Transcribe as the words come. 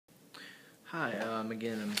Hi,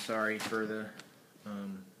 again, I'm sorry for the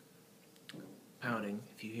um, pounding.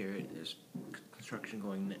 If you hear it, there's construction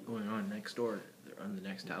going on next door, on the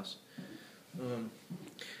next house. Um,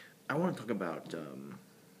 I want to talk about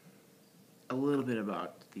a little bit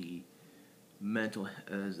about the mental,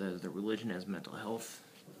 as the religion as mental health,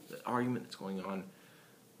 the argument that's going on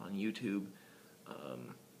YouTube.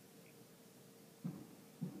 Um,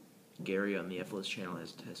 Gary on the FLS channel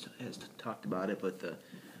has talked about it, but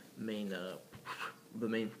main the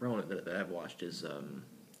main proponent that I've watched is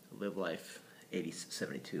Live Life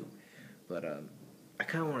 8072. But I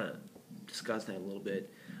kind of want to discuss that a little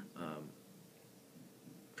bit. Um,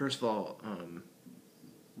 First of all,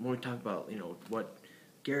 when we talk about what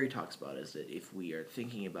Gary talks about is that if we are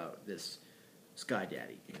thinking about this Sky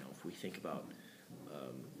Daddy, if we think about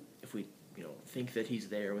if we think that he's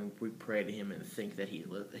there when we pray to him and think that he's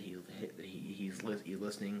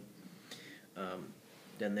listening, um,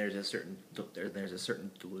 then there's a certain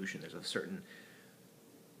delusion. There's a certain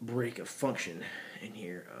break of function in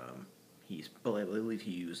here. I believe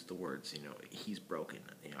he used the words. He's broken.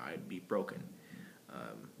 I'd be broken.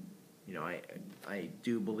 I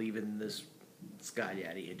do believe in this Sky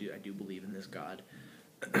Daddy. I do believe in this God.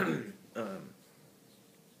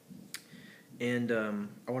 And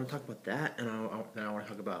I want to talk about that, and I want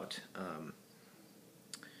to talk about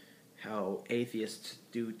how atheists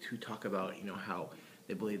do to talk about how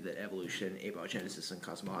they believe that evolution, abiogenesis, and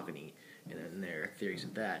cosmogony, and then their theories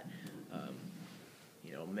of that,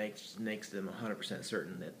 makes them 100%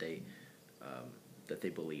 certain that they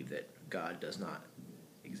believe that God does not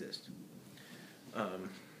exist. I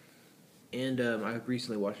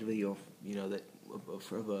recently watched a video, that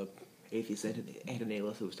of a atheist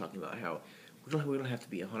anti-nihilist who was talking about how we don't have to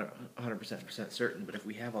be 100% certain, but if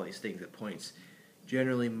we have all these things that points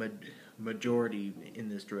generally majority in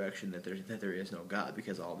this direction that there is no God,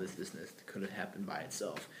 because all this could have happened by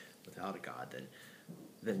itself without a God,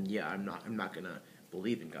 then yeah, I'm not gonna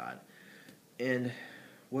believe in God. And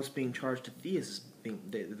what's being charged to theists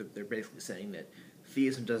is they're basically saying that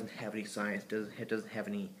theism doesn't have any science, doesn't have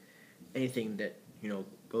anything that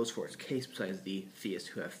goes for its case besides the theists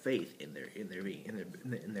who have faith in there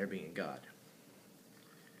being a God.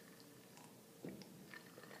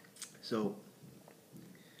 So,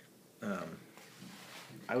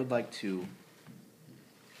 I'd like to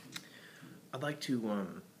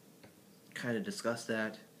kind of discuss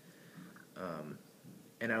that,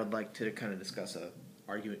 and I would like to kind of discuss a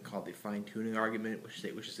argument called the fine-tuning argument, which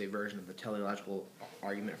is a version of the teleological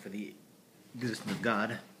argument for the existence of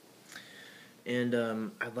God. And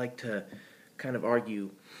I'd like to kind of argue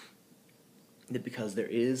that because there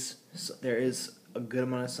is a good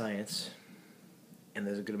amount of science, and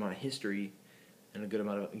there's a good amount of history, and a good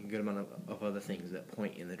amount of other things that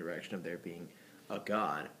point in the direction of there being a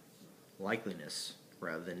God, likeliness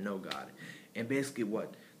rather than no God. And basically,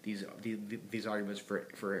 what these arguments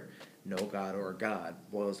for no God or God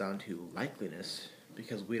boils down to likeliness,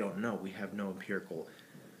 because we don't know. We have no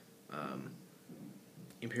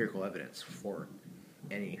empirical evidence for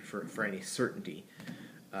any certainty.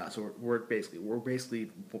 So we're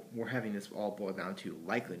having this all boil down to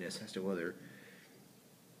likeliness as to whether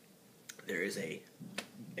there is a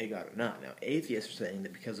God or not. Now, atheists are saying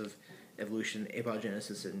that because of evolution,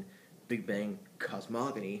 abiogenesis, and Big Bang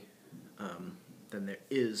cosmogony, then there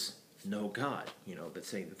is no God. That's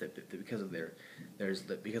saying that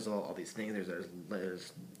because of all these things,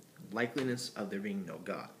 there's likeliness of there being no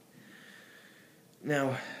God.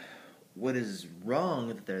 Now, what is wrong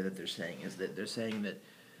that they're saying is that they're saying that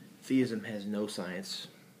theism has no science.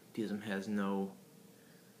 Theism has no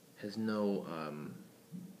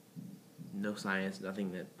science.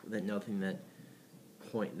 Nothing that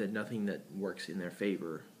works in their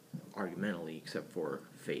favor argumentally except for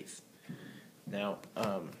faith. Now,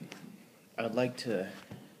 I'd like to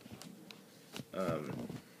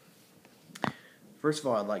first of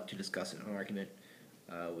all, I'd like to discuss an argument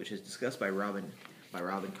which is discussed by Robin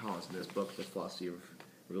Collins in this book, The Philosophy of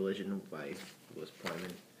Religion by Louis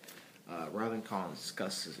Poyman. Robin Collins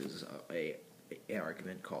discusses an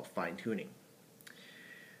argument called fine-tuning.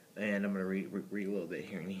 And I'm going to read a little bit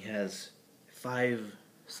here. And he has 5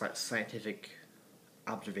 scientific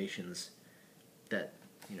observations that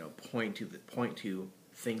point to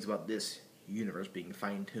things about this universe being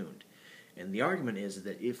fine-tuned. And the argument is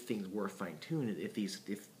that if things were fine-tuned, if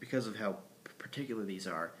because of how particular these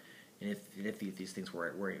are, and if these things were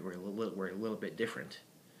a little bit different,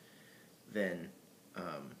 then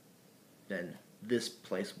this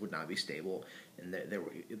place would not be stable, and there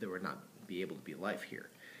would not be able to be life here.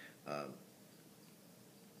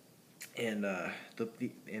 And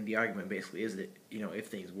the argument basically is that if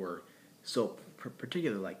things were so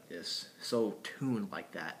particular like this, so tuned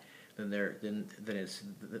like that, then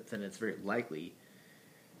it's very likely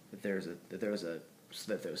that there's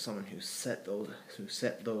someone who set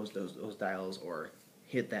those dials or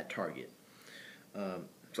hit that target. So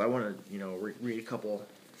I want to read a couple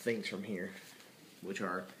things from here, which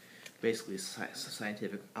are basically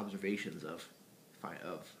scientific observations of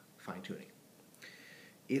fine tuning.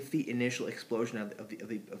 If the initial explosion of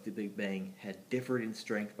the Big Bang had differed in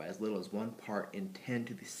strength by as little as 1 part in 10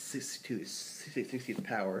 to the 60th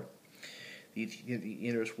power, the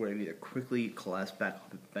universe would have either quickly collapsed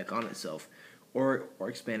back on itself, or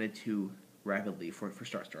expanded too rapidly for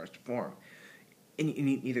stars to form. In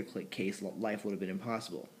either case, life would have been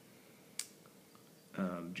impossible.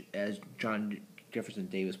 As John Jefferson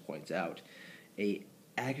Davis points out, a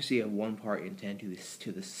accuracy of 1 part in 10 to the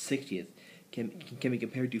 60th can be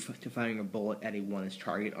compared to firing a bullet at a 1-inch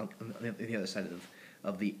target on the other side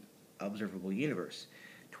of the observable universe,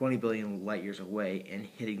 20 billion light years away, and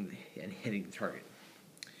hitting the target.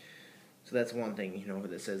 So that's one thing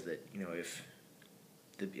that says that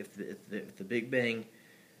if the Big Bang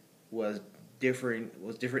was different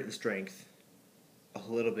in strength a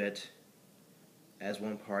little bit as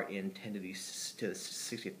 1 part in 10 to the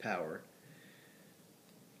 60th power,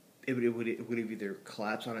 it would have either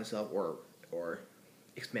collapsed on itself or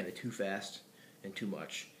expanded too fast and too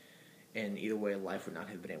much, and either way life would not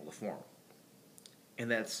have been able to form.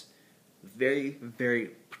 And that's very,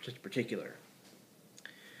 very particular.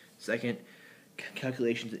 Second,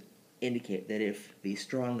 calculations indicate that if the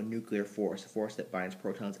strong nuclear force, the force that binds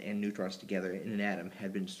protons and neutrons together in an atom,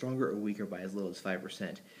 had been stronger or weaker by as little as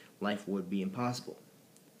 5%, life would be impossible.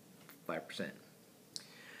 5%.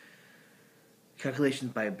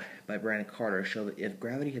 Calculations by Brandon Carter show that if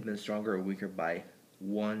gravity had been stronger or weaker by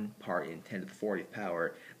 1 part in 10 to the 40th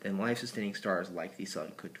power, then life-sustaining stars like the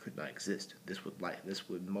sun could not exist. This would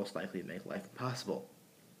most likely make life impossible.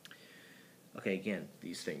 Okay, again,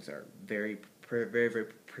 these things are very, very, very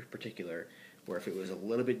particular, where if it was a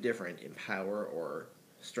little bit different in power or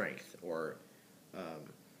strength or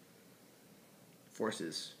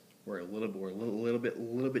forces were a little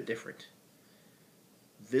bit different,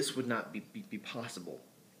 this would not be possible.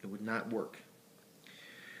 It would not work.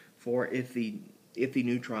 For if the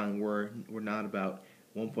neutron were not about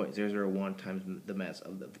 1.001 times the mass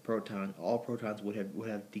of the proton, all protons would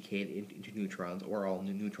have decayed into neutrons, or all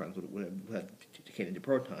neutrons would have decayed into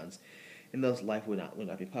protons, and thus life would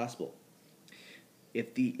not be possible.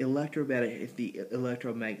 If the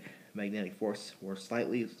electromagnetic force were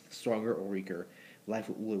slightly stronger or weaker, life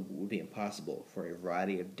would be impossible for a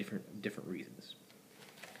variety of different reasons.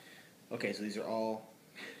 Okay, so these are all,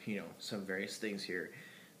 some various things here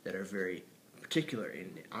that are very particular,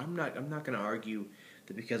 and I'm not going to argue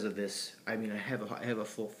that because of this. I mean, I have a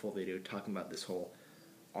full video talking about this whole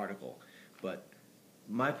article, but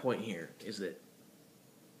my point here is that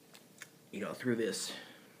through this,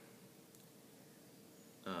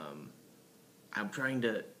 I'm trying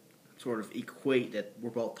to sort of equate that we're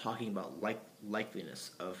both talking about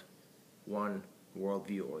likeliness of one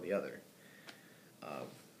worldview or the other.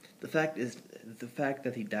 The fact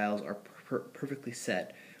that the dials are perfectly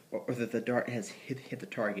set, or that the dart has hit the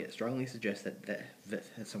target, strongly suggests that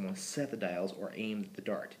someone set the dials or aimed the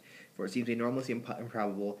dart. For it seems enormously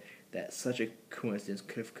improbable that such a coincidence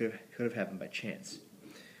could have happened by chance.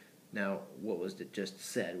 Now, what was just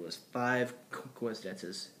said was 5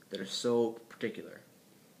 coincidences that are so particular.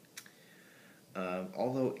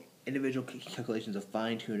 Although individual calculations of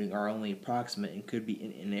fine-tuning are only approximate and could be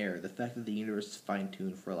in error, the fact that the universe is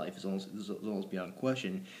fine-tuned for life is almost beyond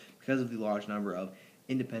question because of the large number of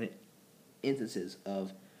independent instances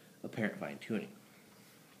of apparent fine-tuning.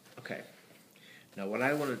 Okay. Now, what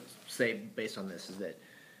I want to say based on this is that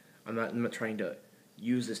I'm not trying to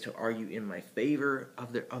use this to argue in my favor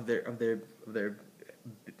of their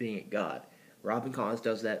being a god. Robin Collins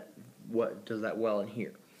does that well in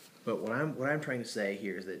here. But what I'm trying to say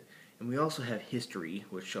here is that, and we also have history,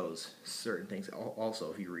 which shows certain things.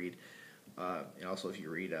 Also, if you read,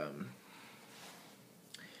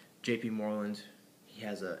 J.P. Moreland, he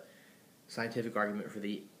has a scientific argument for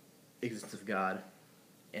the existence of God,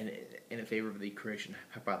 and in favor of the creation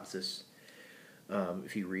hypothesis.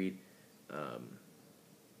 If you read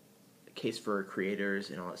Case for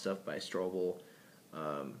Creators and all that stuff by Strobel,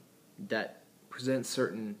 that presents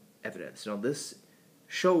certain evidence. This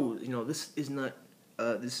shows, this is not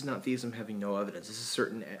theism having no evidence. This is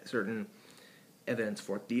certain evidence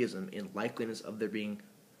for theism in likeliness of there being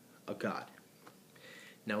a God.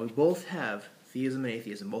 Now, we both have, theism and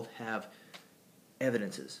atheism both have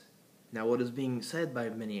evidences Now, what is being said by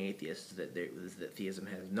many atheists is that theism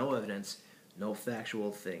has no evidence, no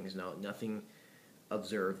factual things, nothing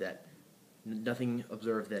observed that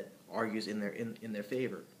argues in their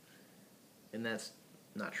favor, and that's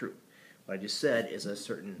not true. What I just said is a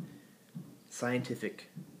certain scientific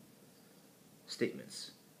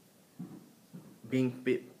statements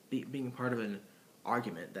being part of an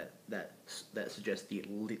argument that suggests the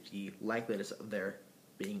likeliness of there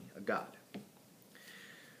being a God.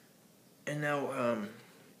 And now,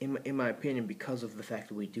 in my opinion, because of the fact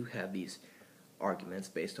that we do have these arguments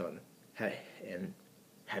based on and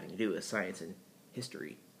having to do with science and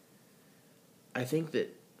history, I think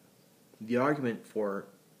that the argument for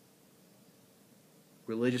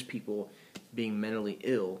religious people being mentally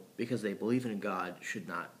ill because they believe in a God should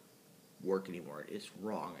not work anymore. It's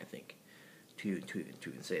wrong, I think, to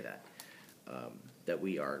even say that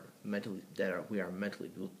we are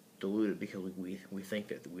mentally deluded because we think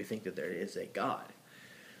that there is a God.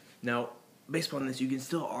 Now, based upon this, you can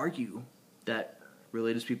still argue that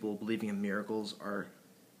religious people believing in miracles are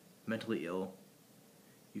mentally ill.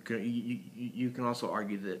 You can also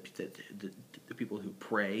argue that the people who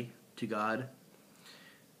pray to God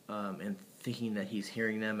and thinking that He's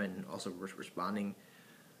hearing them and also responding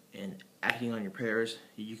and acting on your prayers,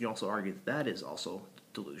 you can also argue that is also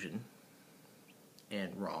delusion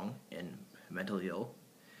and wrong and mentally ill.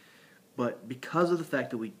 But because of the fact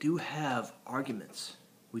that we do have arguments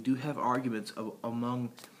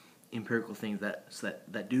among empirical things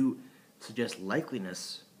that do suggest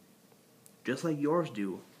likeliness, just like yours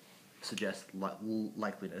do suggest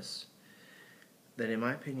likeliness, then in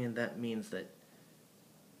my opinion that means that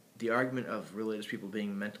the argument of religious people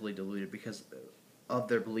being mentally deluded because of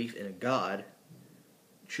their belief in a God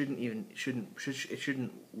shouldn't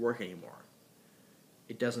work anymore.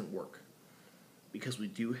 It doesn't work because we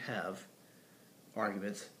do have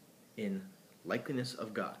arguments in likeliness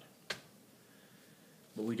of God,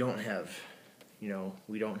 but we don't have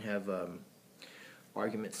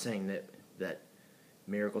arguments saying that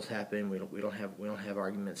miracles happen. We don't have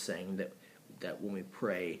arguments saying that when we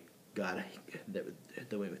pray, God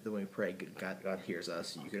when we pray, God hears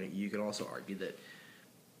us. You can also argue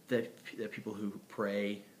that people who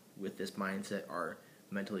pray with this mindset are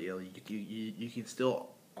mentally ill. You can still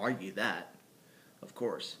argue that, of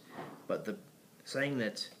course, but saying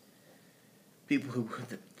that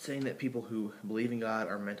people who believe in God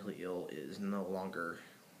are mentally ill is no longer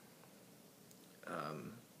a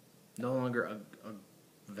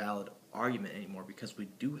valid argument anymore, because we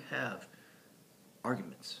do have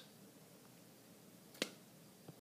arguments